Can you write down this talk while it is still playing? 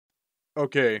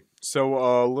Okay, so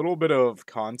a little bit of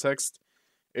context.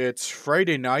 It's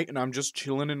Friday night, and I'm just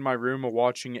chilling in my room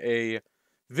watching a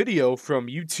video from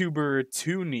YouTuber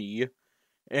Tooney,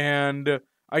 and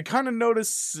I kind of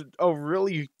noticed a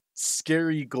really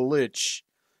scary glitch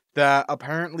that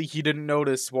apparently he didn't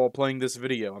notice while playing this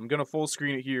video. I'm gonna full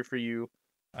screen it here for you.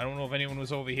 I don't know if anyone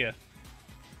was over here.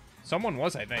 Someone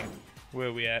was, I think. Where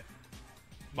are we at?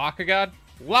 Locker guard?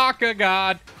 Locker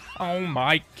guard! Oh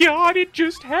my god, it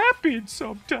just happens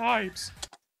sometimes.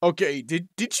 Okay, did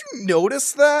you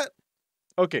notice that?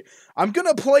 Okay, I'm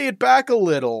gonna play it back a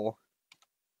little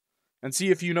and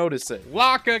see if you notice it.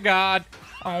 Locker guard!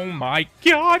 Oh my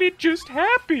god, it just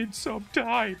happens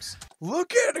sometimes.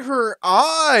 Look at her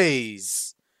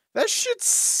eyes! That shit's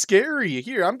scary.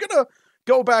 Here, I'm gonna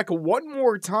go back one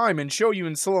more time and show you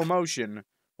in slow motion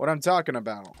what I'm talking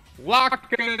about. Locker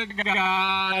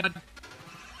guard!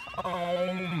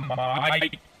 Oh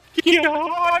my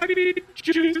god, it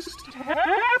just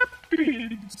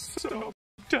happens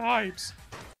sometimes.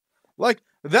 Like,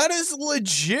 that is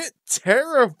legit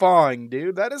terrifying,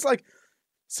 dude. That is like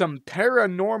some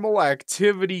paranormal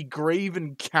activity, grave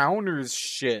encounters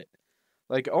shit.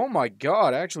 Like, oh my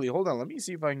god, actually, hold on, let me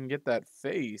see if I can get that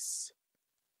face.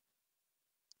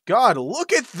 God,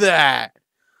 look at that!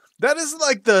 That is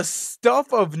like the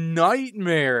stuff of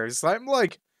nightmares. I'm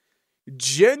like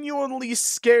genuinely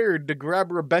scared to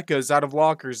grab Rebecca's out of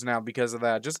lockers now because of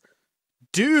that. Just,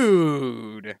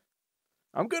 dude,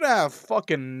 I'm gonna have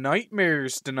fucking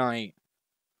nightmares tonight.